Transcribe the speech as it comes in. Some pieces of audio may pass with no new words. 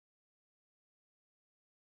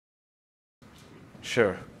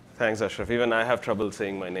Sure. Thanks, Ashraf. Even I have trouble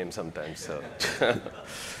saying my name sometimes. So,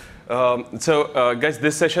 guys,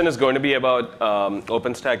 this session is going to be about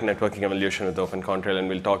OpenStack Networking Evolution with OpenContrail, and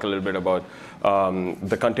we'll talk a little bit about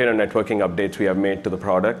the container networking updates we have made to the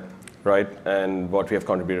product, right, and what we have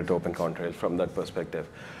contributed to OpenContrail from that perspective.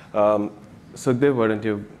 Sukhdev, why don't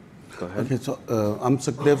you go ahead? Okay, so I'm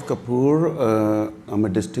Sukhdev Kapoor. I'm a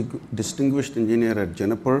distinguished engineer at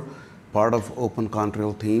Juniper, part of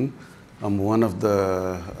OpenContrail team. I'm one of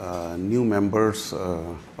the new members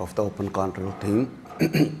of the OpenContrail team.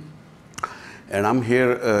 And I'm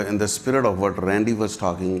here in the spirit of what Randy was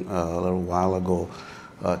talking a little while ago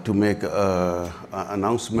to make an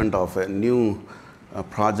announcement of a new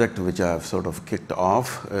project which I have sort of kicked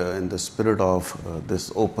off in the spirit of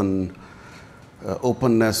this openness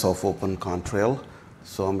of OpenContrail.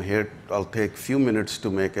 So I'm here, I'll take a few minutes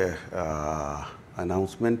to make an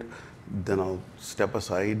announcement. Then I'll step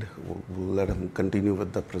aside, we'll let him continue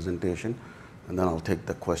with the presentation, and then I'll take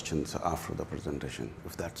the questions after the presentation,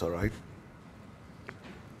 if that's all right.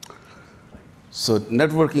 So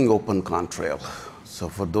networking OpenContrail. So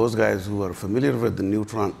for those guys who are familiar with the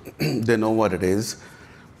Neutron, they know what it is.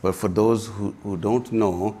 But for those who don't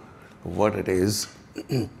know what it is,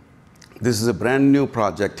 this is a brand new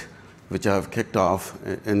project which I have kicked off,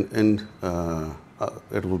 it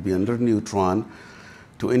will be under Neutron,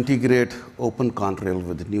 to integrate OpenContrail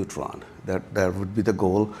with Neutron. That would be the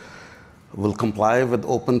goal. Will comply with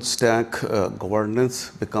OpenStack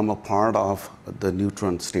governance, become a part of the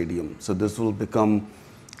Neutron Stadium. So this will become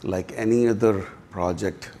like any other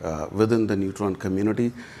project within the Neutron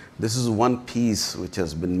community. This is one piece which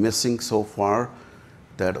has been missing so far,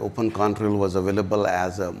 that OpenContrail was available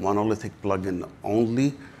as a monolithic plugin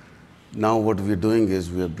only. Now what we're doing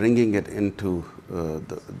is we're bringing it into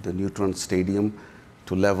the Neutron Stadium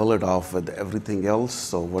to level it off with everything else.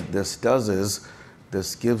 So what this does is,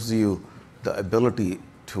 this gives you the ability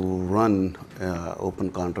to run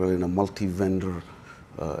OpenContrail in a multi-vendor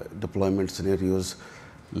deployment scenarios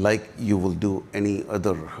like you will do any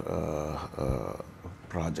other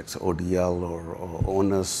projects, ODL or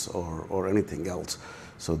ONUS or anything else.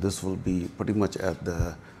 So this will be pretty much at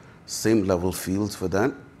the same level fields for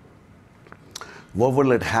that. What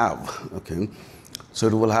will it have? Okay. So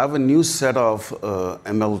it will have a new set of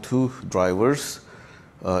ML2 drivers.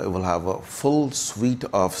 It will have a full suite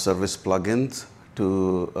of service plugins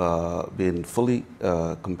to be fully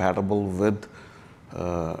compatible with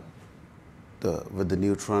the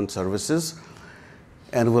Neutron services,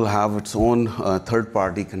 and will have its own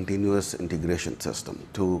third-party continuous integration system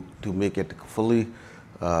to make it fully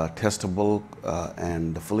testable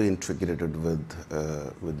and fully integrated with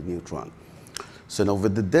Neutron. So now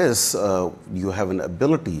with this, you have an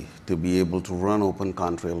ability to be able to run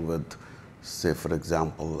OpenContrail with, say, for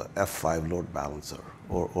example, F5 load balancer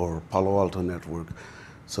or Palo Alto network.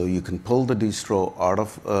 So you can pull the distro out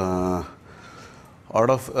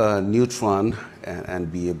of Neutron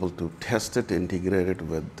and be able to test it, integrate it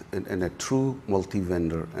with in a true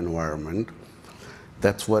multi-vendor environment.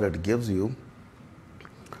 That's what it gives you.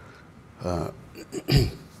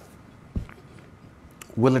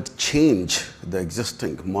 Will it change the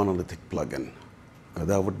existing monolithic plugin?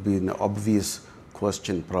 That would be an obvious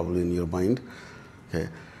question probably in your mind. Okay.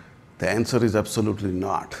 The answer is absolutely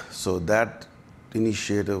not. So that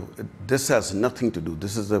initiative, this has nothing to do.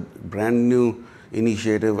 This is a brand new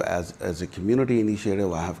initiative as a community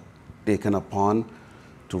initiative I have taken upon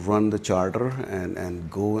to run the charter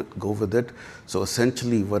and go with it. So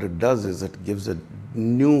essentially what it does is it gives a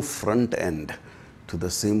new front end to the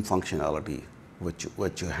same functionality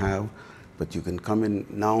what you have, but you can come in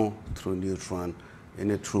now through Neutron in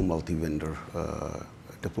a true multi-vendor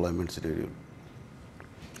deployment scenario.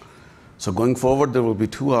 So going forward, there will be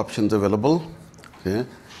two options available, okay?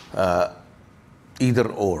 Either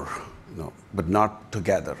or, but not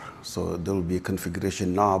together. So there will be a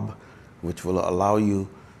configuration knob which will allow you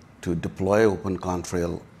to deploy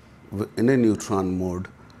OpenContrail in a Neutron mode,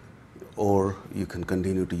 or you can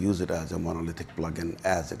continue to use it as a monolithic plugin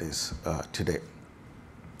as it is today.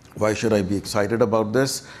 Why should I be excited about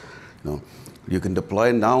this? You can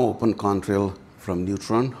deploy now OpenContrail from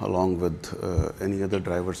Neutron along with any other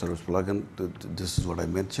driver service plugin. This is what I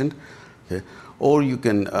mentioned. Okay. Or you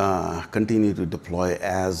can continue to deploy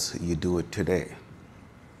as you do it today.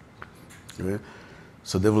 Okay.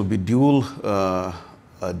 So there will be dual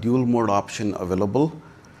mode option available.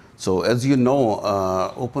 So as you know,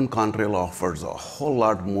 OpenContrail offers a whole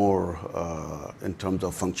lot more in terms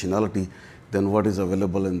of functionality than what is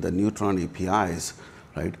available in the Neutron APIs,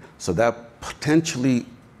 right? So that potentially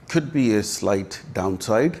could be a slight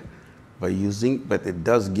downside, by using, but it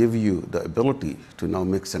does give you the ability to now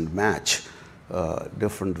mix and match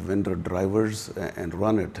different vendor drivers and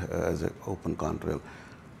run it as an OpenContrail,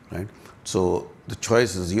 right? So the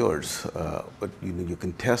choice is yours, but you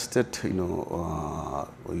can test it, or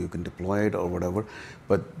you can deploy it or whatever.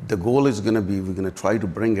 But the goal is going to be we're going to try to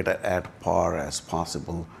bring it at par as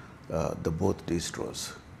possible, the both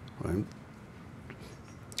distros, right?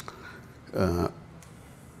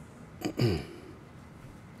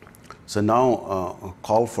 So now a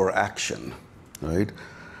call for action, right?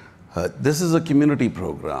 This is a community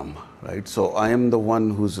program, right? So I am the one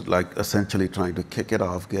who's like essentially trying to kick it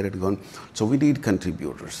off, get it going. So we need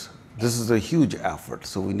contributors. This is a huge effort.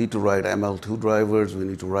 So we need to write ML2 drivers. We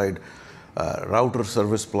need to write router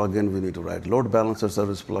service plugin. We need to write load balancer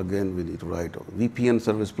service plugin. We need to write VPN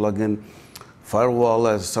service plugin, firewall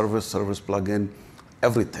as service plugin,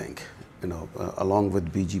 everything, along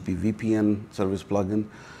with BGP VPN service plugin.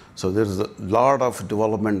 So there's a lot of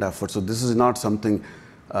development effort. So this is not something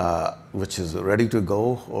which is ready to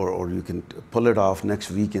go, or you can pull it off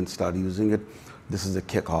next week and start using it. This is a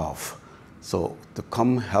kickoff. So to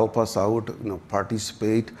come help us out,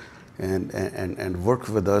 participate and work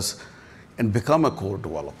with us and become a core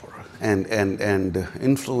developer and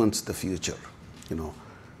influence the future,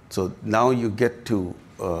 So now you get to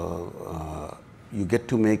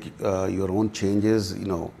make your own changes,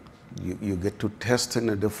 you get to test in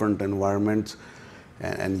a different environments,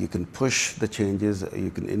 and you can push the changes, you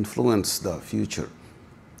can influence the future,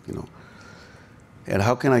 And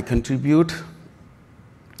how can I contribute?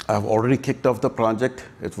 I've already kicked off the project.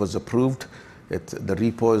 It was approved. The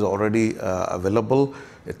repo is already available.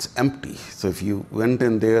 It's empty. So if you went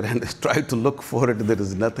in there and tried to look for it, there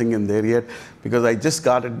is nothing in there yet, because I just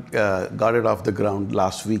got it off the ground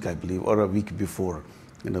last week, I believe, or a week before,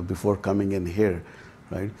 before coming in here,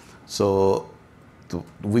 right? So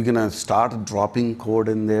we're going to start dropping code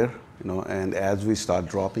in there, and as we start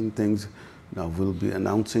dropping things, we'll be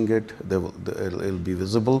announcing it. It'll be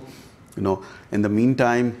visible. In the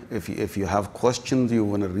meantime, if you have questions, you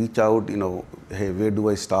want to reach out, hey, where do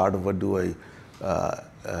I start? What do I,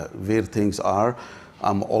 where things are?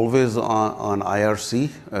 I'm always on IRC.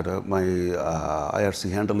 My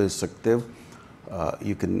IRC handle is Sakdev.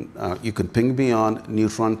 You can ping me on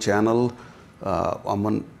Neutron channel.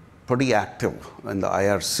 I'm pretty active in the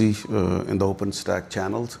IRC, in the OpenStack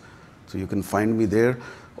channels. So you can find me there,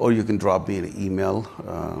 or you can drop me an email.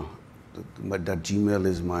 That Gmail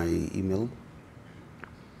is my email.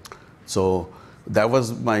 So that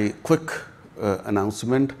was my quick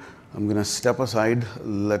announcement. I'm going to step aside,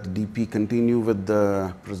 let DP continue with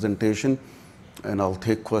the presentation, and I'll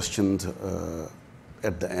take questions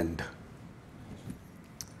at the end.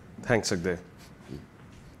 Thanks, Sukdev.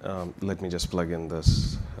 Let me just plug in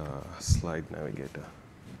this slide navigator.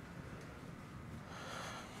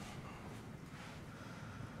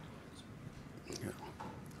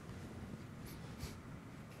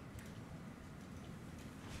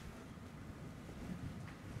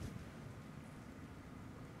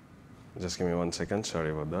 Just give me 1 second.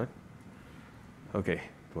 Sorry about that. OK, it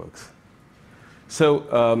works.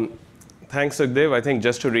 So thanks, Sukdev. I think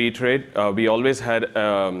just to reiterate, we always had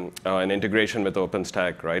an integration with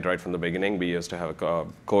OpenStack, right from the beginning. We used to have a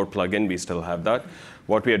core plugin. We still have that.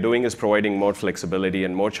 What we are doing is providing more flexibility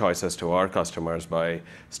and more choices to our customers by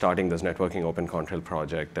starting this networking OpenContrail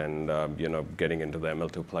project and getting into the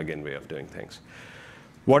ML2 plugin way of doing things.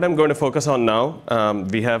 What I'm going to focus on now,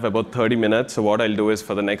 we have about 30 minutes. So what I'll do is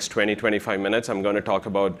for the next 20, 25 minutes, I'm going to talk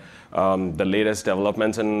about the latest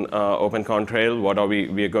developments in OpenContrail. What are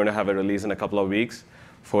we are going to have a release in a couple of weeks,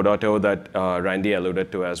 4.0 that Randy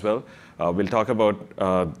alluded to as well. We'll talk about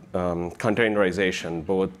containerization,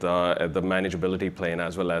 both at the manageability plane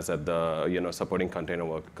as well as at the supporting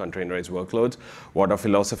containerized workloads. What our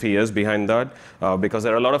philosophy is behind that, because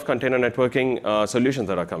there are a lot of container networking solutions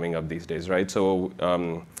that are coming up these days, right? So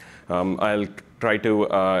I'll try to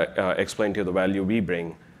explain to you the value we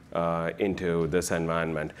bring into this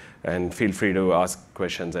environment, and feel free to ask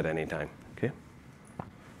questions at any time. Okay.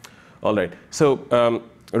 All right. So.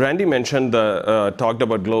 Randy mentioned talked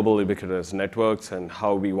about global ubiquitous networks and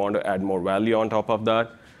how we want to add more value on top of that.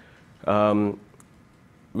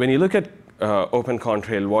 When you look at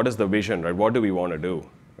OpenContrail, what is the vision, right? What do we want to do,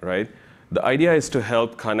 right? The idea is to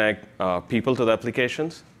help connect people to the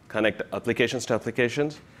applications, connect applications to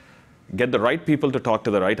applications, get the right people to talk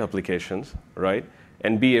to the right applications, right?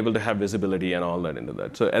 And be able to have visibility and all that into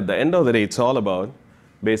that. So at the end of the day, it's all about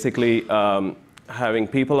basically having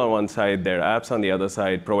people on one side, their apps on the other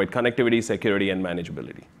side, provide connectivity, security, and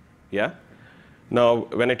manageability. Yeah? Now,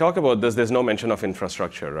 when I talk about this, there's no mention of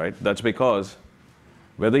infrastructure, right? That's because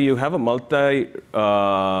Whether you have a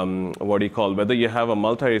whether you have a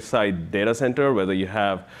multi-site data center, whether you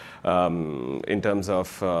have, in terms of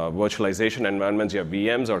virtualization environments, you have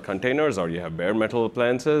VMs or containers, or you have bare metal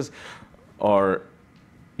appliances, or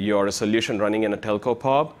you're a solution running in a telco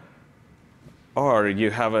POP, or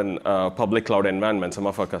you have a public cloud environment. Some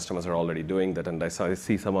of our customers are already doing that, and I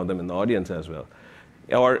see some of them in the audience as well.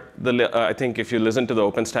 Or I think if you listen to the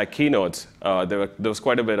OpenStack keynotes, there was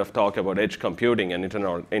quite a bit of talk about edge computing and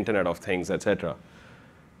Internet of Things, et cetera.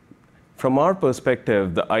 From our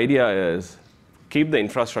perspective, the idea is keep the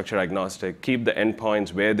infrastructure agnostic, keep the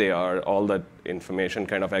endpoints where they are, all that information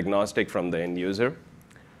kind of agnostic from the end user.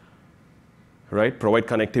 Right? Provide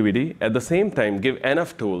connectivity. At the same time, give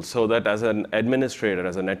enough tools so that as an administrator,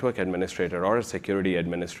 as a network administrator or a security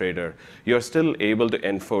administrator, you're still able to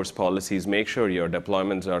enforce policies, make sure your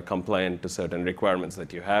deployments are compliant to certain requirements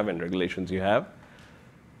that you have and regulations you have.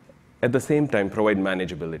 At the same time, provide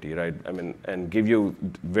manageability, right? I mean, and give you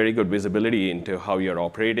very good visibility into how you're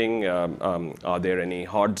operating. Are there any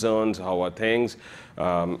hot zones? How are things?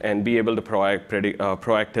 And be able to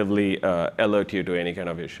proactively alert you to any kind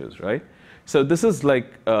of issues, right? So this is like,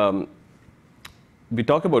 we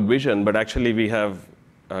talk about vision, but actually we have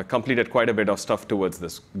completed quite a bit of stuff towards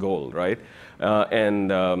this goal, right?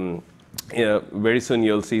 Very soon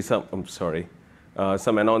you'll see some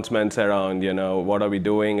announcements around, what are we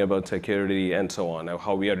doing about security and so on,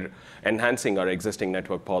 how we are enhancing our existing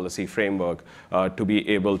network policy framework to be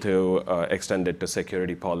able to extend it to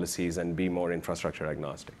security policies and be more infrastructure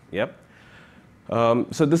agnostic. Yep.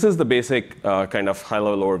 So this is the basic kind of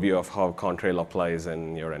high-level overview of how Contrail applies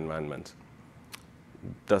in your environment.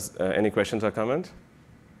 Any questions or comments?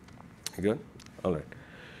 Good? All right.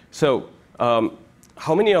 So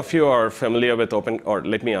how many of you are familiar with or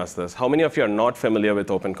let me ask this. How many of you are not familiar with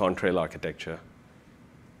OpenContrail architecture?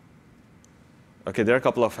 OK, there are a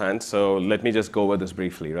couple of hands, so let me just go over this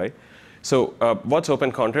briefly, right? So what's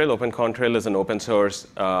OpenContrail? OpenContrail is an open source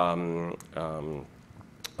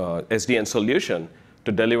SDN solution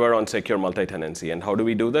to deliver on secure multi-tenancy. And how do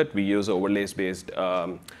we do that? We use overlays-based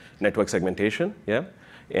network segmentation, yeah?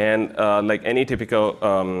 And like any typical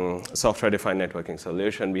software-defined networking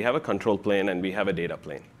solution, we have a control plane and we have a data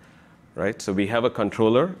plane, right? So we have a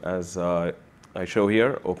controller, as I show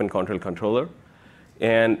here, OpenContrail controller.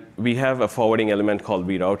 And we have a forwarding element called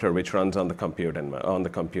vRouter, which runs on the compute,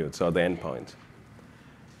 so the endpoints.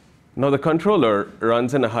 Now, the controller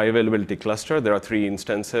runs in a high availability cluster. There are 3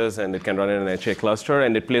 instances, and it can run in an HA cluster,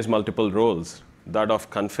 and it plays multiple roles. That of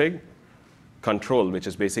config, control, which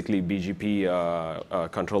is basically BGP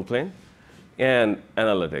control plane, and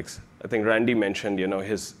analytics. I think Randy mentioned,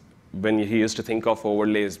 when he used to think of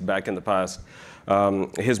overlays back in the past,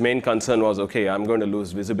 his main concern was, OK, I'm going to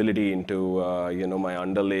lose visibility into my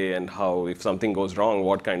underlay, and how, if something goes wrong,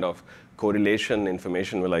 what kind of correlation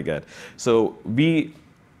information will I get? So we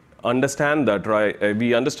understood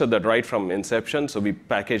that right from inception, so we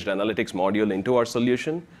packaged analytics module into our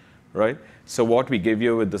solution, right? So what we give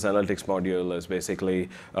you with this analytics module is basically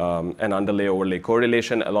an underlay overlay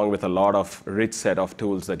correlation, along with a lot of rich set of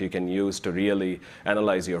tools that you can use to really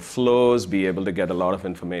analyze your flows, be able to get a lot of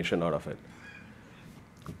information out of it.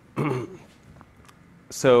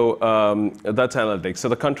 So that's analytics. So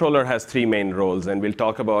the controller has 3 main roles, and we'll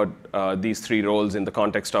talk about these 3 roles in the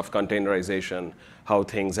context of containerization, how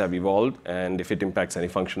things have evolved, and if it impacts any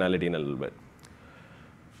functionality in a little bit.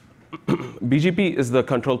 BGP is the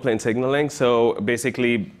control plane signaling. So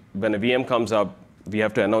basically, when a VM comes up, we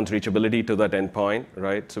have to announce reachability to that endpoint,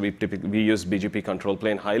 right? So we use BGP control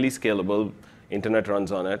plane, highly scalable. Internet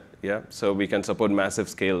runs on it, yeah. So we can support massive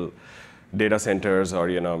scale data centers, or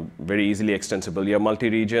very easily extensible. You have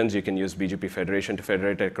multi-regions. You can use BGP federation to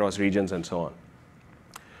federate across regions, and so on.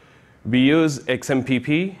 We use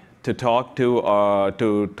XMPP to talk to a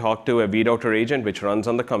vRouter agent, which runs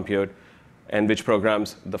on the compute, and which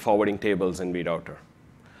programs the forwarding tables in vRouter,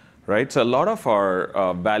 right? So a lot of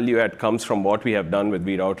our value add comes from what we have done with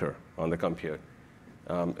vRouter on the compute.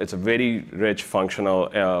 It's a very rich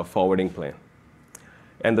functional forwarding plane.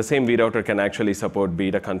 And the same vRouter can actually support be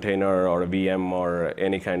it a container or a VM or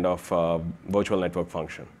any kind of virtual network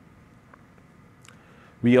function.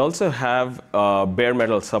 We also have bare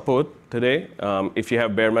metal support today. If you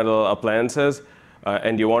have bare metal appliances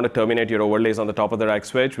and you want to terminate your overlays on the top of the rack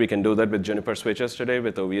switch, we can do that with Juniper switches today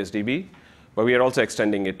with OVSDB. But we are also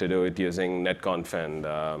extending it to do it using netconf and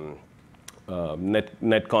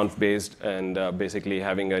netconf-based, and basically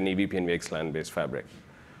having an EVP and VXLAN-based fabric.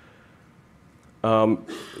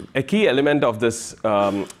 A key element of this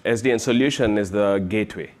SDN solution is the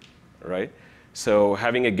gateway, right? So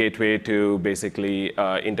having a gateway to basically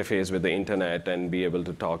interface with the internet and be able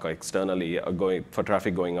to talk externally for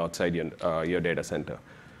traffic going outside your data center.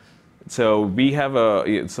 So we have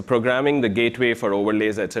so programming the gateway for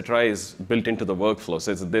overlays, et cetera, is built into the workflow.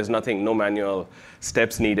 So there's no manual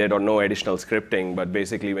steps needed or no additional scripting. But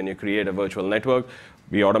basically, when you create a virtual network,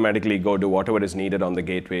 we automatically go do whatever is needed on the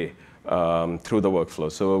gateway through the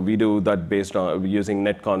workflow. So we do that based on using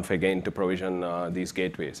netconfig to provision these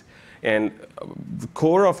gateways. And the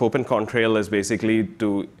core of OpenContrail is basically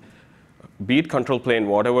to be it control plane,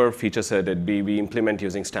 whatever feature set it be, we implement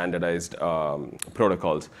using standardized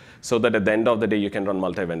protocols so that at the end of the day, you can run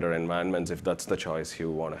multi-vendor environments if that's the choice you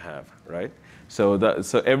want to have, right? So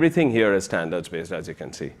everything here is standards-based, as you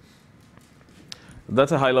can see.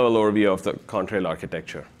 That's a high-level overview of the Contrail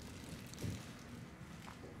architecture.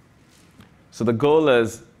 So the goal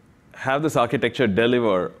is have this architecture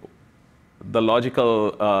deliver the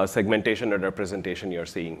logical segmentation and representation you're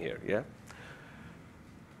seeing here, yeah?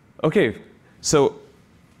 OK, so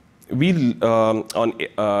we when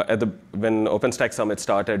OpenStack Summit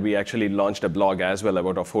started, we actually launched a blog as well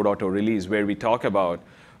about our 4.0 release where we talk about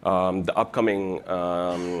the upcoming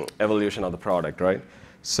evolution of the product, right?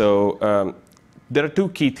 So there are two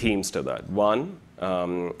key themes to that. One,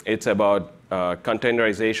 it's about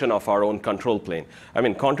containerization of our own control plane. I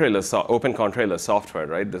mean, OpenContrail is software,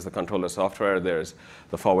 right? There's the controller software. There's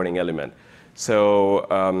the forwarding element.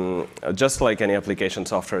 So just like any application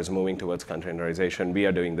software is moving towards containerization, we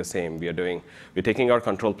are doing the same. We're taking our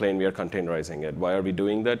control plane, we are containerizing it. Why are we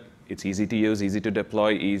doing that? It's easy to use, easy to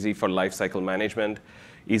deploy, easy for lifecycle management,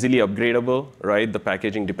 easily upgradable, right? The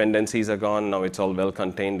packaging dependencies are gone. Now it's all well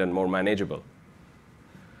contained and more manageable.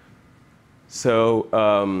 So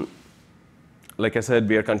like I said,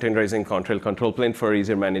 we are containerizing Contrail control plane for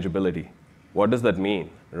easier manageability. What does that mean,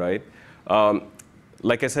 right?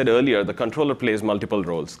 Like I said earlier, the controller plays multiple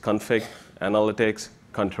roles: config, analytics,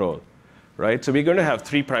 control, right? So we're going to have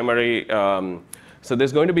three primary. So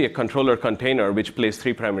there's going to be a controller container which plays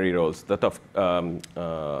three primary roles: that of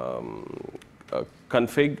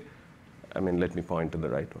config. I mean, let me point to the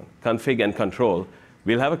right one. Config and control.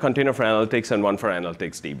 We'll have a container for analytics and one for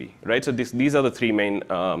analytics DB, right? So these are the three main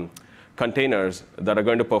containers that are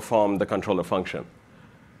going to perform the controller function.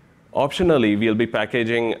 Optionally, we'll be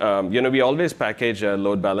packaging, we always package a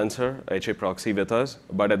load balancer, HA proxy with us,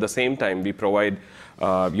 but at the same time, we provide,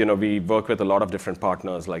 we work with a lot of different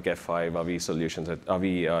partners like F5, AVI Solutions,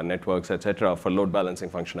 AVI Networks, et cetera, for load balancing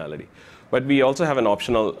functionality. But we also have an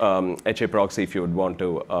optional HA proxy if you would want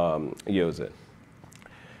to use it.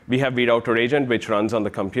 We have vRouter agent, which runs on the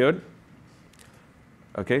compute.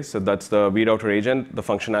 OK, so that's the vRouter agent. The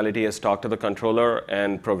functionality is talk to the controller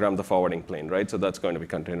and program the forwarding plane, right? So that's going to be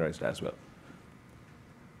containerized as well.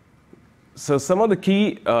 So some of the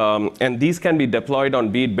key, and these can be deployed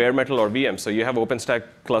on be it bare metal or VMs. So you have OpenStack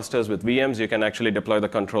clusters with VMs. You can actually deploy the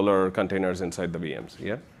controller containers inside the VMs.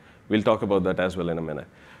 Yeah, we'll talk about that as well in a minute.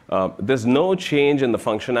 There's no change in the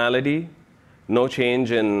functionality, no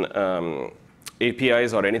change in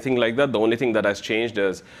APIs or anything like that. The only thing that has changed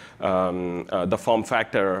is the form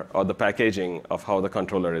factor or the packaging of how the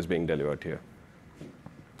controller is being delivered here.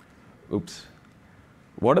 Oops.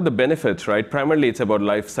 What are the benefits, right? Primarily, it's about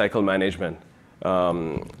life cycle management.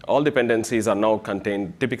 All dependencies are now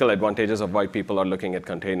contained. Typical advantages of why people are looking at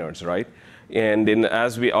containers, right? And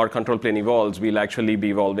as our control plane evolves, we'll actually be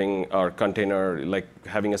evolving our container, like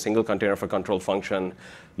having a single container for control function,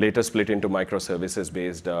 later split into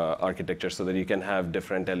microservices-based architecture so that you can have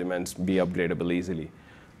different elements be upgradable easily,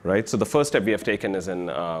 right? So the first step we have taken is in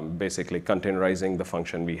basically containerizing the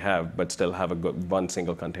function we have, but still have one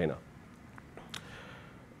single container.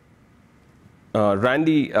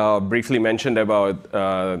 Randy briefly mentioned about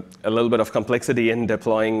a little bit of complexity in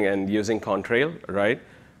deploying and using Contrail, right?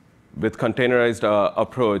 With containerized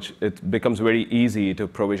approach, it becomes very easy to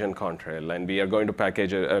provision Contrail, and we are going to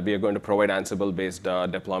package, we are going to provide Ansible-based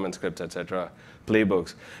deployment scripts, et cetera,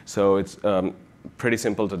 playbooks. So it's pretty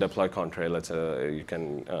simple to deploy Contrail.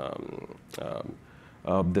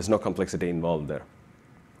 There's no complexity involved there.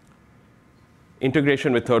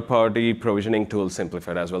 Integration with third-party provisioning tools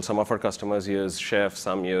simplified as well. Some of our customers use Chef,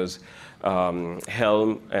 some use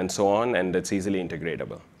Helm, and so on, and it's easily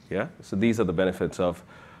integratable. Yeah. So these are the benefits of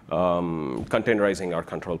containerizing our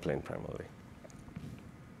control plane primarily.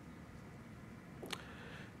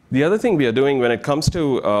 The other thing we are doing when it comes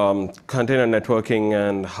to container networking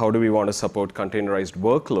and how do we want to support containerized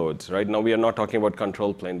workloads, right? Now we are not talking about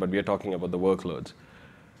control plane, but we are talking about the workloads.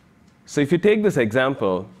 So if you take this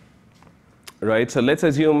example, right? So let's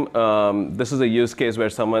assume this is a use case where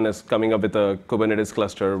someone is coming up with a Kubernetes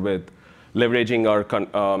cluster with leveraging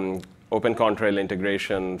OpenContrail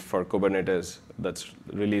integration for Kubernetes that's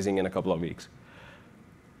releasing in a couple of weeks.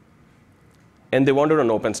 And they wanted an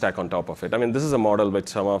OpenStack on top of it. I mean, this is a model which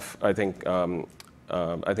some of, I think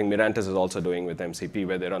Mirantis is also doing with MCP,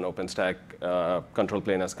 where they run OpenStack control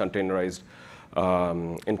plane as containerized,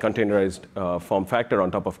 in containerized form factor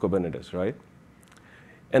on top of Kubernetes, right?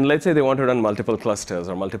 And let's say they want to run multiple clusters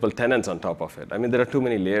or multiple tenants on top of it. I mean, there are too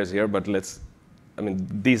many layers here, but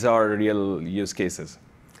these are real use cases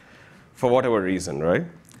for whatever reason, right?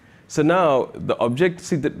 So now the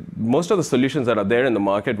most of the solutions that are there in the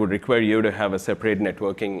market would require you to have a separate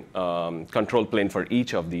networking control plane for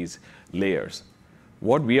each of these layers.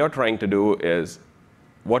 What we are trying to do is,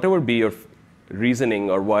 whatever be your reasoning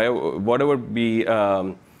or whatever be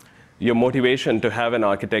your motivation to have an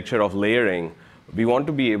architecture of layering, we want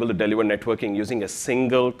to be able to deliver networking using a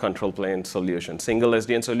single control plane solution, single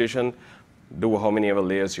SDN solution, do how many ever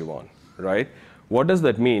layers you want, right? What does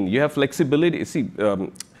that mean? You have flexibility. See,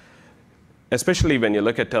 especially when you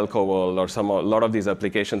look at telco world or a lot of these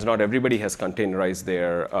applications, not everybody has containerized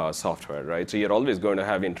their software, right? So you're always going to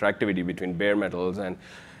have interactivity between bare metals, and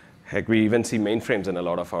heck, we even see mainframes in a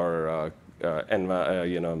lot of our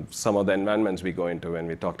some of the environments we go into when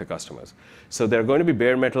we talk to customers. So they're going to be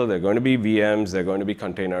bare metal, they're going to be VMs, they're going to be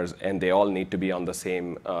containers, and they all need to be on the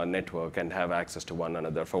same network and have access to one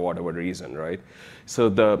another for whatever reason, right? So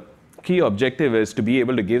the key objective is to be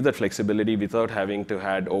able to give that flexibility without having to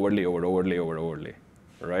add overlay over overlay over overlay,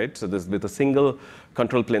 right? So with a single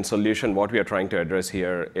control plane solution, what we are trying to address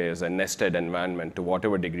here is a nested environment to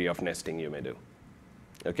whatever degree of nesting you may do.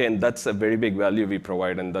 Okay, and that's a very big value we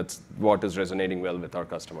provide, and that's what is resonating well with our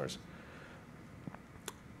customers.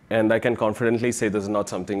 And I can confidently say this is not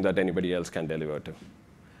something that anybody else can deliver to.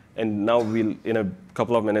 And now in a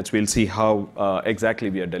couple of minutes, we'll see how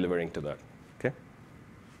exactly we are delivering to that. Okay.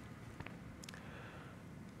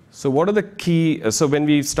 So what are the key? So when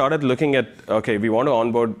we started looking at, okay, we want to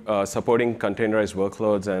onboard supporting containerized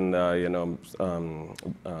workloads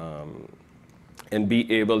and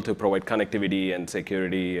be able to provide connectivity and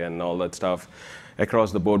security and all that stuff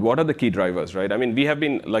across the board. What are the key drivers, right? I mean, we have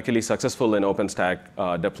been luckily successful in OpenStack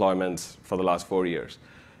deployments for the last 4 years.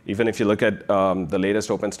 Even if you look at the latest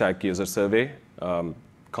OpenStack user survey,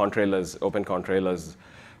 OpenContrail is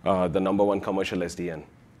the #1 commercial SDN.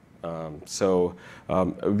 So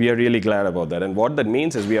we are really glad about that. And what that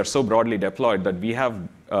means is we are so broadly deployed that we have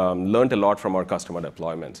learned a lot from our customer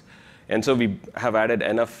deployments. And so we have added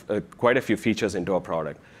quite a few features into our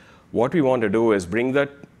product. What we want to do is bring that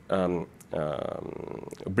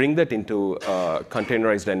into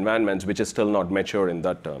containerized environments, which is still not mature in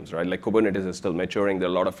that terms, right? Like Kubernetes is still maturing. There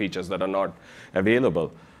are a lot of features that are not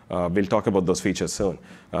available. We'll talk about those features soon.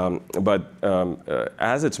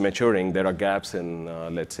 As it's maturing, there are gaps in,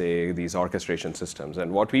 let's say, these orchestration systems.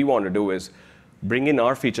 And what we want to do is bring in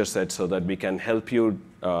our feature set so that we can help you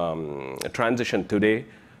transition today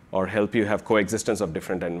or help you have coexistence of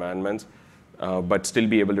different environments, but still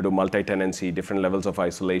be able to do multi-tenancy, different levels of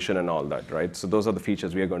isolation and all that, right? So those are the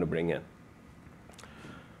features we are going to bring in.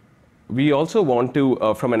 We also want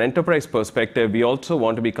to, from an enterprise perspective, we also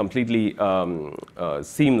want to be completely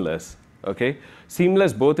seamless, okay?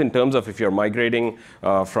 Seamless both in terms of if you're migrating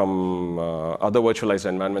from other virtualized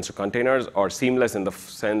environments to containers, or seamless in the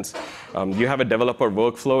sense you have a developer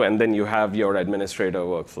workflow and then you have your administrator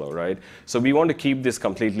workflow, right? So we want to keep this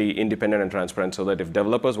completely independent and transparent so that if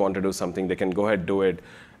developers want to do something, they can go ahead and do it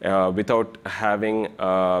without having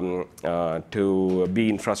to be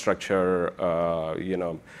infrastructure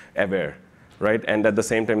aware, right? And at the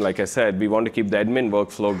same time, like I said, we want to keep the admin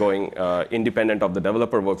workflow going independent of the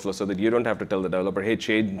developer workflow so that you don't have to tell the developer, hey,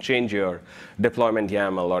 change your deployment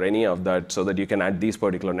YAML or any of that so that you can add these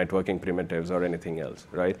particular networking primitives or anything else,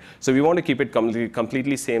 right? So we want to keep it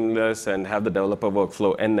completely seamless and have the developer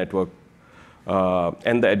workflow and network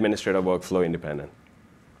and the administrator workflow independent.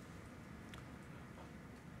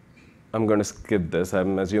 I'm going to skip this.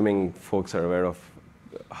 I'm assuming folks are aware of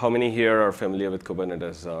how many here are familiar with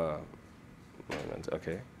Kubernetes.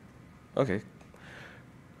 Okay.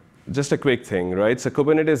 Just a quick thing, right? So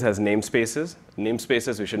Kubernetes has namespaces.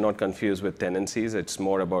 Namespaces we should not confuse with tenancies. It's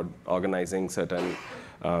more about organizing certain,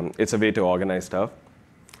 it's a way to organize stuff.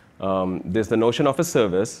 There's the notion of a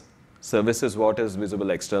service. Service is what is visible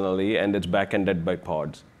externally, and it's backended by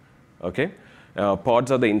pods, okay?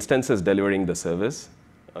 Pods are the instances delivering the service,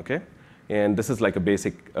 okay? And this is like a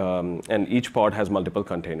basic, and each pod has multiple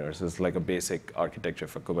containers. It's like a basic architecture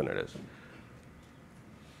for Kubernetes.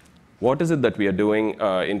 What is it that we are doing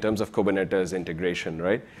in terms of Kubernetes integration,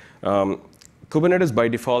 right? Kubernetes, by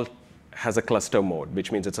default, has a cluster mode,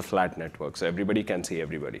 which means it's a flat network, so everybody can see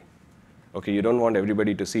everybody, Okay, you don't want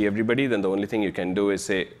everybody to see everybody, then the only thing you can do is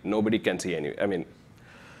say nobody can see any. I mean,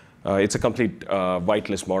 it's a complete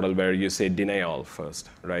whitelist model where you say deny all first,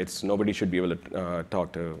 right? So nobody should be able to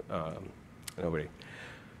talk to nobody.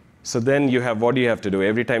 So then you have, what do you have to do?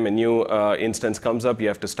 Every time a new instance comes up, you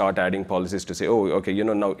have to start adding policies to say, oh, okay,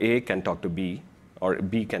 now A can talk to B, or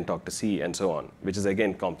B can talk to C, and so on, which is,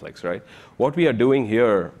 again, complex, right? What we are doing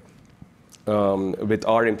here with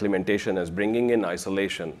our implementation is bringing in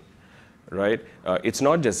isolation, right? It's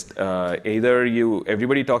not just either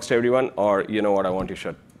everybody talks to everyone, or you know what, I want to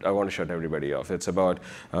shut everybody off. It's about,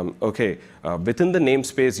 okay, within the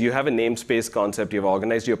namespace, you have a namespace concept. You've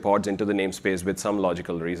organized your pods into the namespace with some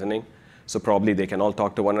logical reasoning. So probably they can all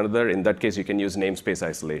talk to one another. In that case, you can use namespace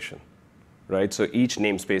isolation, right? So each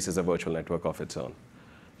namespace is a virtual network of its own.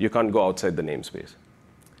 You can't go outside the namespace.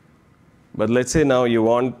 But let's say now you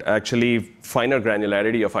want actually finer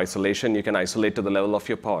granularity of isolation. You can isolate to the level of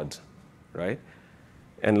your pods, right?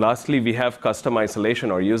 And lastly, we have custom isolation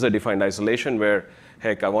or user-defined isolation where,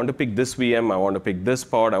 heck, I want to pick this VM, I want to pick this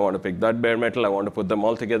pod, I want to pick that bare metal, I want to put them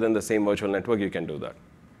all together in the same virtual network. You can do that,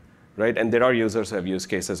 right? And there are users who have use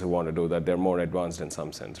cases who want to do that. They're more advanced in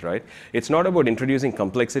some sense, right? It's not about introducing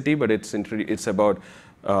complexity, but it's about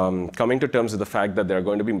coming to terms with the fact that there are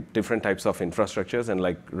going to be different types of infrastructures. And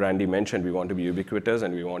like Randy mentioned, we want to be ubiquitous,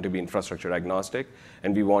 and we want to be infrastructure agnostic,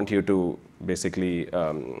 and we want you to basically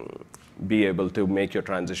be able to make your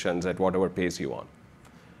transitions at whatever pace you want.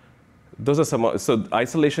 Those are some. So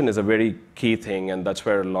isolation is a very key thing, and that's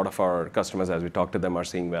where a lot of our customers, as we talk to them, are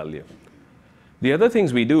seeing value. The other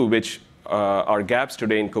things we do, which are gaps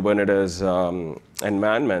today in Kubernetes and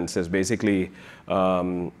man-ments, is basically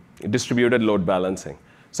distributed load balancing.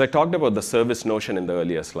 So I talked about the service notion in the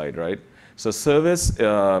earlier slide, right? So service,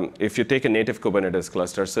 if you take a native Kubernetes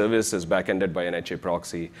cluster, service is backended by an HA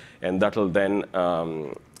proxy, and that will then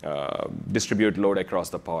distribute load across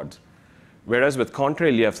the pods. Whereas with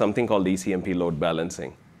Contrail, you have something called ECMP load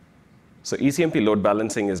balancing. So ECMP load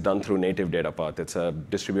balancing is done through native data path. It's a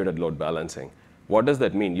distributed load balancing. What does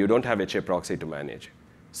that mean? You don't have HA proxy to manage.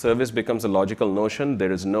 Service becomes a logical notion.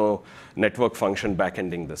 There is no network function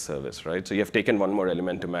backending the service, right? So you have taken one more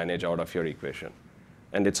element to manage out of your equation.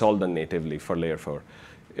 And it's all done natively for layer 4.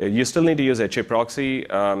 You still need to use HA proxy.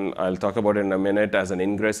 I'll talk about it in a minute as an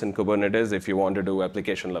ingress in Kubernetes if you want to do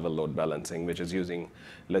application level load balancing, which is using,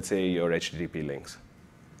 let's say, your HTTP links.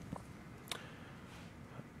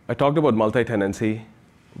 I talked about multi-tenancy.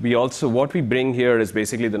 What we bring here is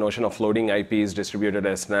basically the notion of floating IPs,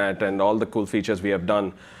 distributed SNAT, and all the cool features we have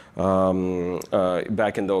done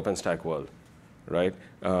back in the OpenStack world, right?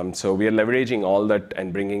 So we are leveraging all that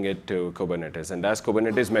and bringing it to Kubernetes. And as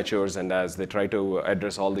Kubernetes matures and as they try to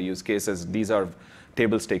address all the use cases, these are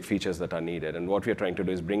table stake features that are needed. And what we are trying to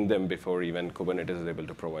do is bring them before even Kubernetes is able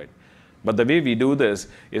to provide. But the way we do this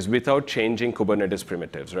is without changing Kubernetes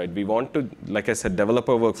primitives, right? We want to, like I said,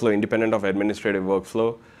 developer workflow independent of administrative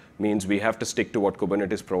workflow means we have to stick to what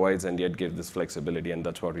Kubernetes provides and yet give this flexibility, and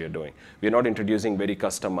that's what we are doing. We are not introducing very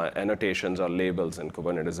custom annotations or labels in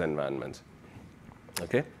Kubernetes environments.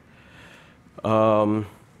 Okay.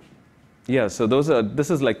 Yeah. So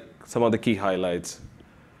this is like some of the key highlights.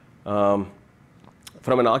 From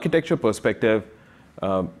an architecture perspective,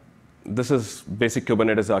 this is basic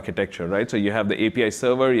Kubernetes architecture, right? So you have the API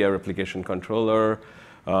server, you have replication controller,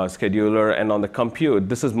 scheduler, and on the compute,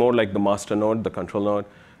 this is more like the master node, the control node.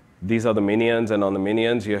 These are the minions, and on the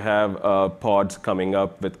minions, you have pods coming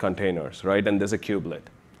up with containers, right? And there's a kubelet.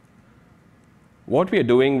 What we are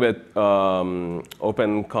doing with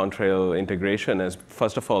OpenContrail integration is,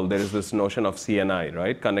 first of all, there is this notion of CNI,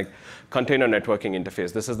 right? Container networking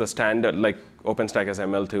interface. This is the standard, like OpenStack has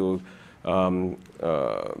ML2.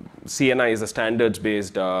 CNI is a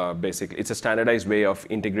standards-based, basically, it's a standardized way of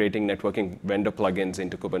integrating networking vendor plugins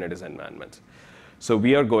into Kubernetes environments. So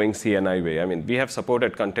we are going CNI way. I mean, we have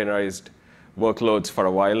supported containerized workloads for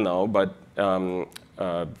a while now, but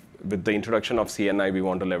with the introduction of CNI, we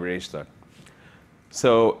want to leverage that.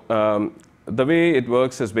 So the way it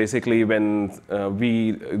works is basically when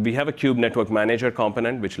we have a kube network manager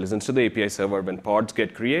component, which listens to the API server. When pods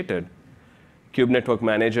get created, kube network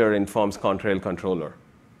manager informs Contrail controller.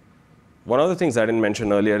 One of the things I didn't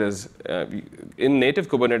mention earlier is in native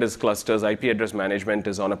Kubernetes clusters, IP address management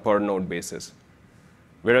is on a per node basis.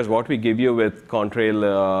 Whereas what we give you with Contrail,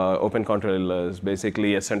 OpenContrail is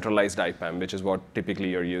basically a centralized IPAM, which is what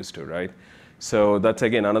typically you're used to, right? So that's,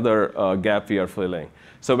 again, another gap we are filling.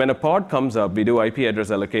 So when a pod comes up, we do IP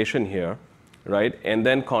address allocation here, right? And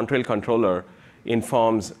then Contrail controller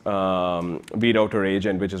informs vRouter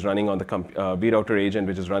agent, which is running on the vRouter agent,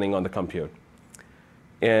 which is running on the compute.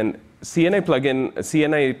 And CNI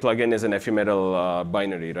plugin is an ephemeral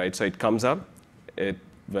binary, right? So it comes up,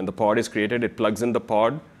 when the pod is created, it plugs in the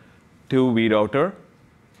pod to vRouter,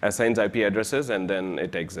 assigns IP addresses, and then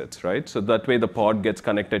it exits, right? So that way the pod gets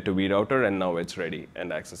connected to vRouter, and now it's ready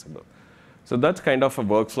and accessible. So that's kind of a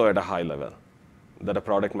workflow at a high level that a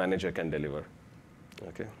product manager can deliver.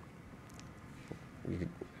 Okay.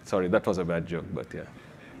 Sorry, that was a bad joke, but yeah.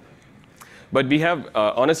 But we have,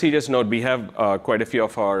 on a serious note, we have quite a few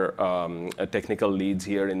of our technical leads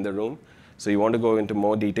here in the room. So you want to go into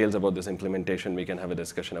more details about this implementation, we can have a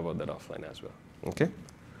discussion about that offline as well. Okay.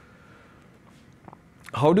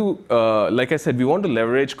 How do, like I said, we want to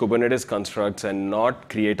leverage Kubernetes constructs and not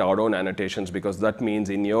create our own annotations, because that means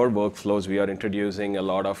in your workflows, we are introducing a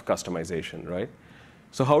lot of customization, right?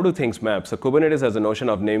 So how do things map? So Kubernetes has a notion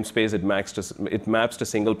of namespace. It maps to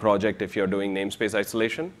single project if you're doing namespace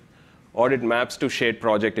isolation, or it maps to shared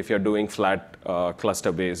project if you're doing flat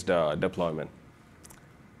cluster-based deployment.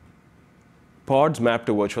 Pods map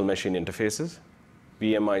to virtual machine interfaces.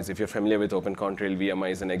 VMIs, if you're familiar with OpenContrail,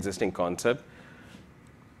 VMI is an existing concept.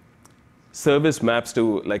 Service maps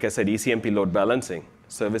to, like I said, ECMP load balancing.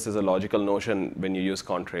 Service is a logical notion when you use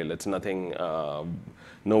Contrail. It's nothing,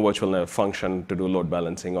 no virtual function to do load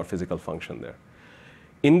balancing or physical function there.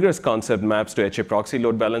 Ingress concept maps to HA proxy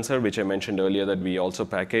load balancer, which I mentioned earlier that we also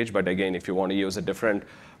package. But again, if you want to use a different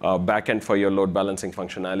backend for your load balancing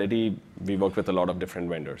functionality, we work with a lot of different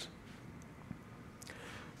vendors.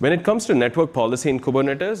 When it comes to network policy in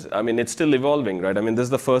Kubernetes, I mean, it's still evolving, right? I mean, this is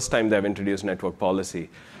the first time they've introduced network policy.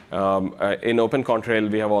 In OpenContrail,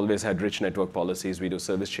 we have always had rich network policies. We do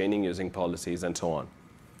service chaining using policies and so on.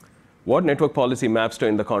 What network policy maps to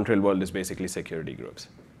in the Contrail world is basically security groups.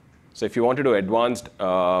 So if you want to do advanced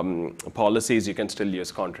policies, you can still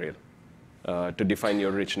use Contrail to define your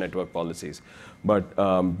rich network policies. But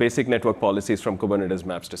basic network policies from Kubernetes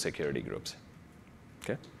maps to security groups.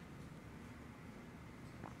 Okay.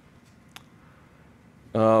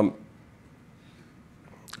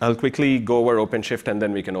 I'll quickly go over OpenShift, and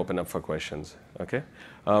then we can open up for questions. Okay.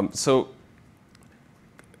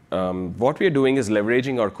 What we are doing is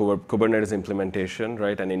leveraging our Kubernetes implementation,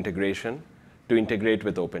 right, and integration to integrate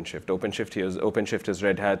with OpenShift. OpenShift is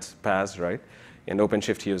Red Hat's PaaS, right? And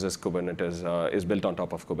OpenShift uses Kubernetes, is built on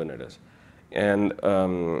top of Kubernetes. And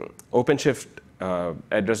OpenShift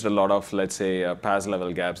addressed a lot of, let's say, PaaS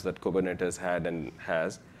level gaps that Kubernetes had and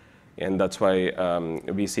has. And that's why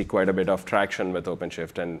we see quite a bit of traction with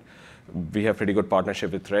OpenShift. And we have pretty good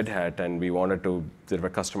partnership with Red Hat. And we wanted to, there were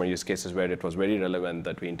customer use cases where it was very relevant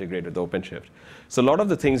that we integrated with OpenShift. So a lot of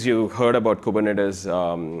the things you heard about Kubernetes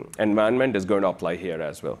environment is going to apply here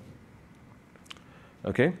as well.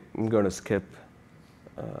 OK, I'm going to skip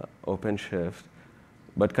OpenShift,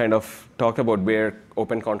 but kind of talk about where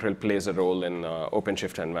OpenContrail plays a role in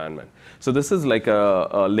OpenShift environment. So this is like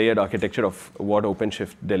a layered architecture of what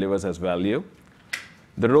OpenShift delivers as value.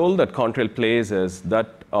 The role that Contrail plays is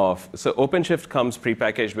that of, so OpenShift comes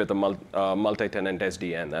prepackaged with a multi-tenant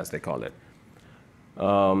SDN, as they call it.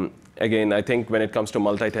 Again, I think when it comes to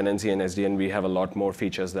multi-tenancy and SDN, we have a lot more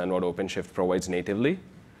features than what OpenShift provides natively.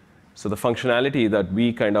 So the functionality that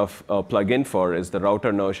we kind of plug in for is the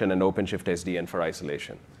router notion and OpenShift SDN for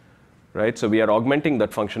isolation, right? So we are augmenting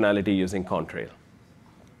that functionality using Contrail.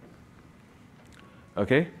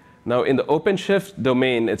 Okay. Now in the OpenShift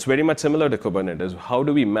domain, it's very much similar to Kubernetes. How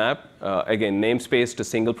do we map, again, namespace to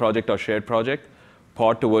single project or shared project,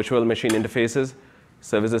 pod to virtual machine interfaces,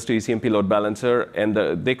 services to ECMP load balancer, and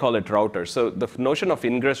they call it router. So the notion of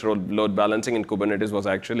ingress load balancing in Kubernetes was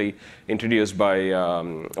actually introduced by,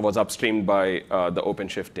 was upstreamed by the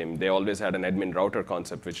OpenShift team. They always had an admin router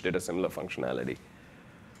concept, which did a similar functionality.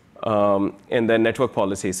 And then network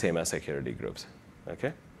policy is same as security groups.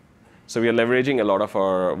 Okay. So we are leveraging a lot of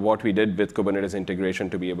our, what we did with Kubernetes integration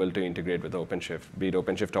to be able to integrate with OpenShift, be it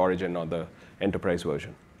OpenShift Origin or the enterprise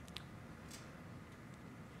version.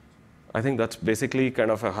 I think that's basically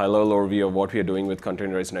kind of a high-level overview of what we are doing with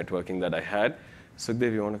containerized networking that I had.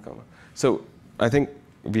 Sukhdev, you want to come? So I think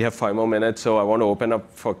we have 5 more minutes, so I want to open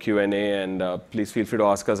up for Q&A, and please feel free to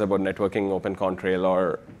ask us about networking, OpenContrail,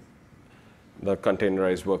 or the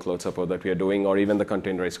containerized workload support that we are doing, or even the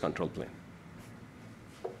containerized control plane.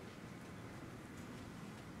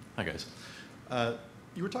 Hi, guys.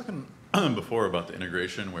 You were talking before about the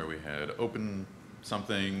integration where we had open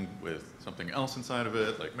something with something else inside of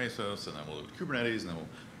it, like Mesos, and then we'll do Kubernetes, and then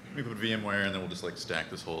we put VMware, and then we'll just like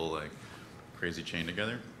stack this whole like crazy chain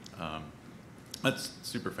together. That's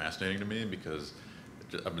super fascinating to me because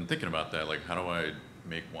I've been thinking about that. Like, how do I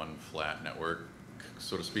make one flat network,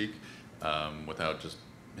 so to speak, without just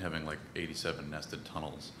having like 87 nested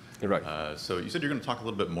tunnels. Right. So you said you're going to talk a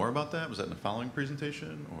little bit more about that. Was that in the following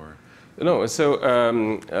presentation, or? No.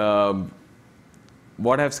 So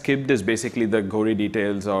what I've skipped is basically the gory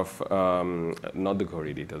details of, not the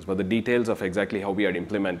gory details, but the details of exactly how we are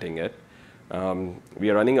implementing it. We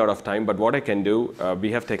are running out of time, but what I can do,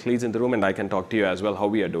 we have tech leads in the room, and I can talk to you as well how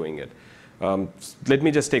we are doing it. Let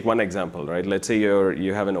me just take one example, right? Let's say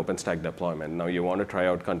you have an OpenStack deployment. Now you want to try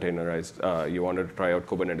out containerized, you want to try out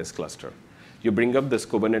Kubernetes cluster. You bring up this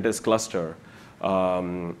Kubernetes cluster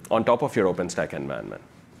on top of your OpenStack environment.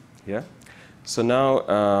 Yeah. So now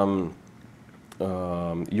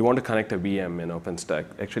you want to connect a VM in OpenStack.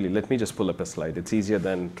 Actually, let me just pull up a slide. It's easier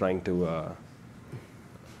than trying to.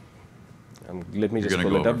 Let me just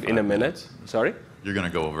pull it up in a minute. Sorry? You're going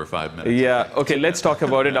to go over 5 minutes. Yeah, OK, let's talk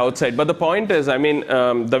about it outside. But the point is, I mean,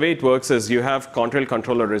 the way it works is you have Contrail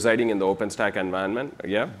controller residing in the OpenStack environment,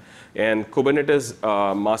 yeah? And Kubernetes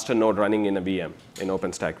master node running in a VM, in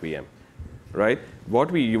OpenStack VM, right?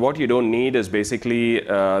 What you don't need is basically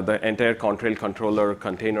the entire Contrail controller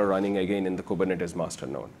container running again in the Kubernetes master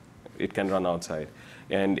node. It can run outside.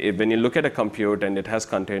 And when you look at a compute and it has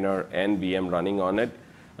container and VM running on it,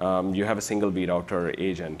 you have a single vRouter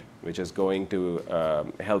agent, which is going to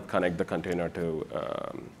help connect the container to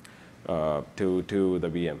the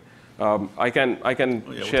VM. I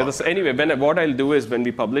can share this. Anyway, what I'll do is when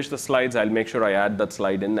we publish the slides, I'll make sure I add that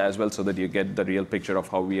slide in as well so that you get the real picture of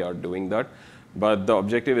how we are doing that. But the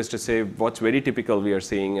objective is to say what's very typical we are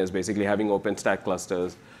seeing is basically having OpenStack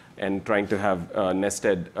clusters and trying to have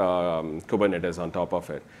nested Kubernetes on top of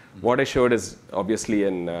it. What I showed is obviously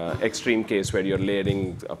an extreme case where you're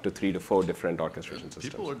layering up to 3 to 4 different orchestration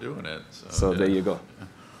systems. People are doing it. So there you go.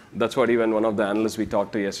 That's what even one of the analysts we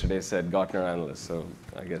talked to yesterday said, Gartner analyst. So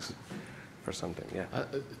I guess for something, yeah.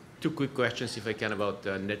 2 quick questions, if I can, about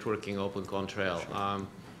networking OpenContrail.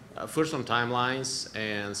 Sure. First on timelines,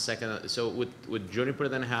 and second, so would Juniper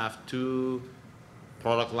then have 2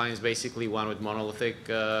 product lines, basically, one with monolithic,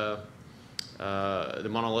 the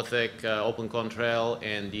monolithic OpenContrail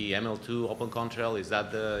and the ML2 OpenContrail? Is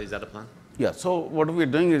that the plan? Yeah. So what we're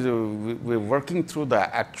doing is we're working through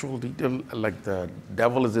the actual detail, like the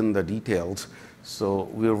devil is in the details. So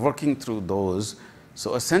we're working through those.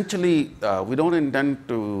 So essentially, we don't intend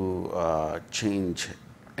to change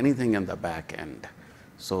anything in the back end.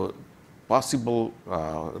 So possible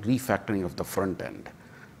refactoring of the front end.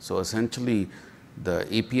 So essentially, the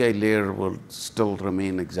API layer will still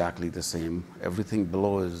remain exactly the same. Everything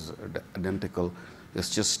below is identical. It's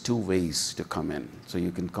just 2 ways to come in. So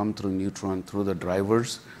you can come through Neutron through the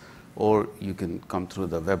drivers, or you can come through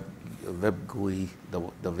the web GUI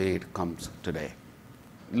the way it comes today.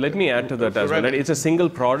 Let me add to that as well. It's a single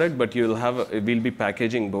product, but we'll be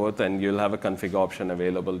packaging both, and you'll have a config option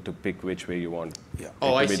available to pick which way you want. Yeah.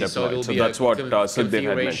 Oh, I see. So it'll be that's what Sukhdev had mentioned.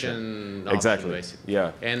 Configuration option, exactly. Basically.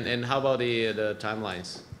 Yeah. And how about the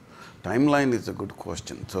timelines? Timeline is a good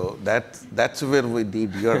question. So that's where we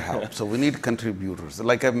need your help. So we need contributors.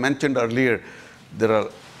 Like I mentioned earlier, there are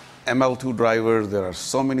ML2 drivers. There are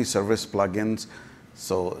so many service plugins.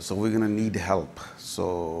 So we're going to need help.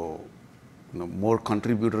 So more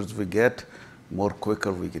contributors we get, more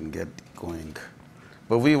quicker we can get going.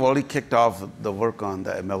 But we've already kicked off the work on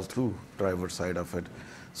the ML2 driver side of it.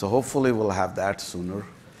 So hopefully we'll have that sooner.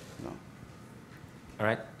 All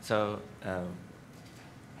right. So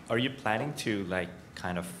are you planning to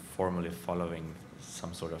kind of formally following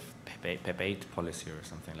some sort of PEP8 policy or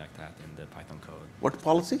something like that in the Python code? What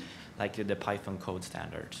policy? Like the Python code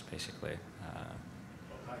standards, basically.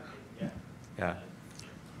 Yeah.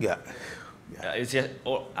 Yeah. It's just,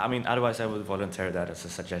 I mean, otherwise I would volunteer that as a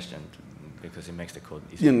suggestion because it makes the code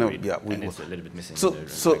easier to read, and it's a little bit missing in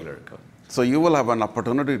the regular code. So you will have an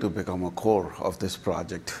opportunity to become a core of this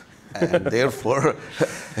project, and therefore,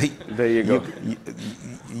 there you go.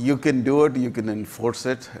 You can do it, you can enforce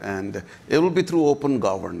it, and it will be through open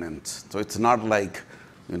governance. So it's not like,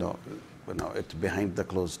 it's behind the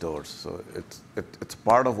closed doors. So it's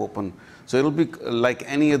part of open. So it'll be like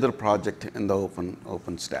any other project in the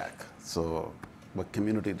OpenStack. So, but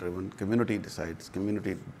community driven, community decides,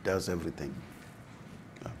 community does everything.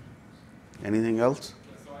 Anything else?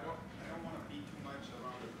 So I don't want to beat too much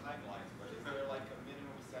around the timelines, but is there like a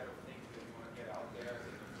minimum set of things that you want to get out there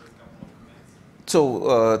in the first couple of commits?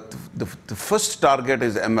 So the first target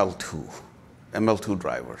is ML2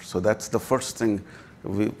 driver. So that's the first thing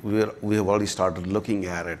we have already started looking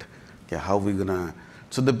at it. Okay, how we gonna?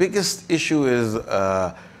 So the biggest issue is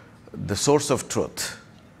the source of truth.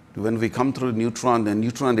 When we come through Neutron, the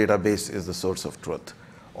Neutron database is the source of truth.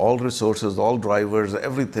 All resources, all drivers,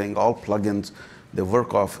 everything, all plugins, they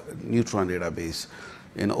work off Neutron database.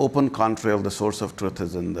 In OpenContrail, the source of truth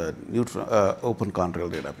is in the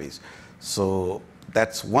OpenContrail database. So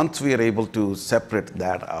that's once we are able to separate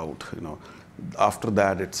that out, after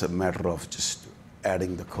that it's a matter of just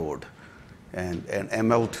adding the code. And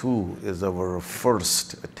ML2 is our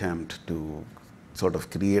first attempt to sort of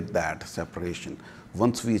create that separation.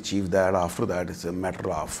 Once we achieve that, after that it's a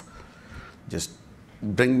matter of just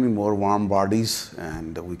bring me more warm bodies,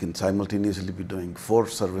 and we can simultaneously be doing 4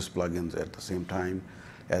 service plugins at the same time,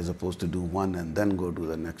 as opposed to do one and then go do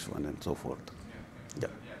the next one and so forth. Yeah.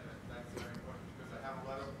 That's very important, because I have a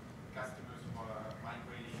lot of customers who are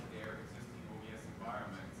migrating their existing OVS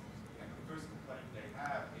environments, and the first complaint they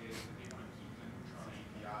have is that they want to keep the Neutron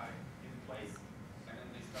API in place, and then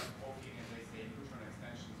they start poking and they say Neutron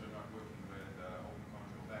extensions are not working with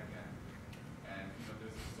OpenContrail backend. And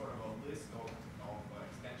there's sort of a list of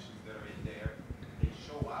extensions that are in there, and they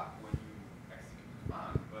show up when you execute the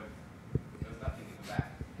command, but there's nothing in the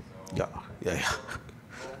back. So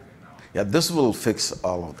Yeah, this will fix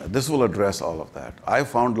all of that. This will address all of that. I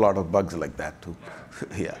found a lot of bugs like that too.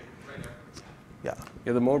 Yeah. Yeah.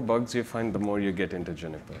 Yeah, the more bugs you find, the more you get into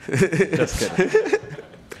Juniper. Just kidding.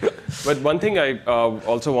 But one thing I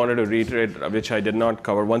also wanted to reiterate, which I did not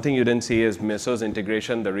cover, one thing you didn't see is Mesos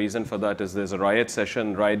integration. The reason for that is there's a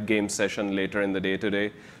Riot game session later in the day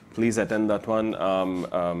today. Please attend that one.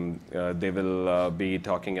 They will be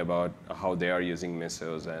talking about how they are using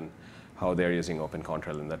Mesos and how they're using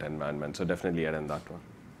OpenContrail in that environment. So definitely attend that one.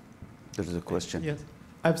 There is a question. Yes.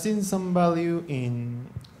 I've seen some value in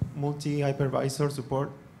multi-hypervisor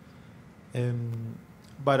support,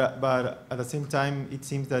 but at the same time, it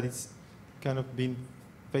seems that it's kind of been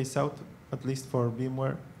phased out, at least for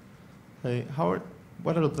VMware.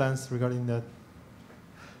 What are the plans regarding that?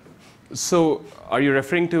 So are you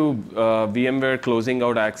referring to VMware closing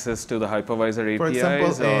out access to the hypervisor APIs? For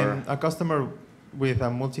example, a customer with a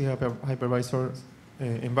multi-hypervisor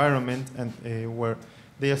environment and where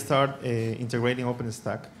they start integrating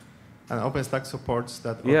OpenStack, and OpenStack supports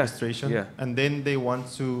that orchestration, and then they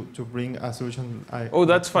want to bring a solution.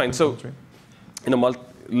 That's fine. So,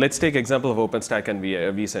 let's take example of OpenStack and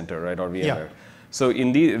vCenter, right, or VMware. Yeah. So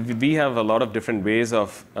we have a lot of different ways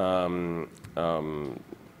of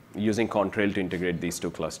using Contrail to integrate these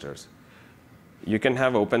two clusters. You can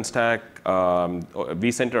have OpenStack.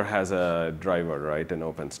 vCenter has a driver, right, in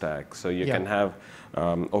OpenStack. So you can have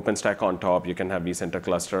OpenStack on top. You can have vCenter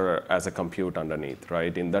cluster as a compute underneath,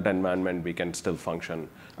 right? In that environment, we can still function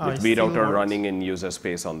with vRouter running in user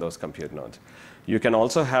space on those compute nodes. You can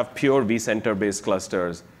also have pure vCenter-based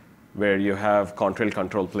clusters where you have Contrail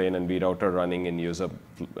control plane and vRouter running in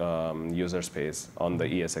user space on the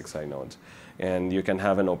ESXi nodes. And you can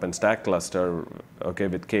have an OpenStack cluster,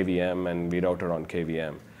 with KVM and vRouter on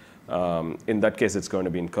KVM. In that case, it's going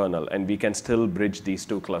to be in kernel, and we can still bridge these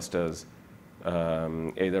two clusters,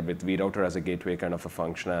 either with vRouter as a gateway kind of a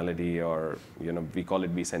functionality, or we call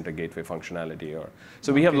it vCenter gateway functionality.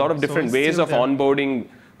 So we have a lot of different ways of onboarding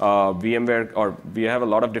VMware, or we have a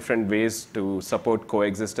lot of different ways to support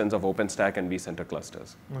coexistence of OpenStack and vCenter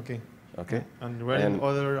clusters. Okay. And running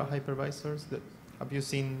other hypervisors that have you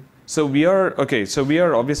seen? So we are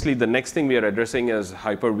obviously, the next thing we are addressing is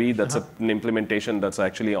Hyper-V. That's an implementation that's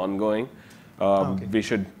actually ongoing. We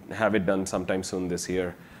should have it done sometime soon this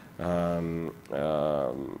year.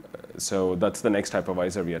 So that's the next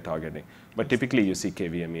hypervisor we are targeting. But typically you see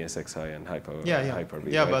KVM, ESXi, and Hyper-V. Yeah, right?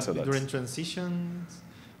 but so during transitions,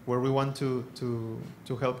 where we want to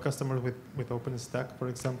help customers with OpenStack, for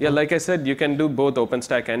example. Yeah, like I said, you can do both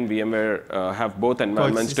OpenStack and VMware, have both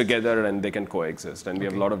environments together, and they can coexist. And we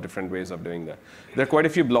have a lot of different ways of doing that. There are quite a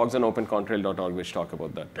few blogs on opencontrail.org which talk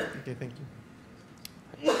about that. Okay, thank you.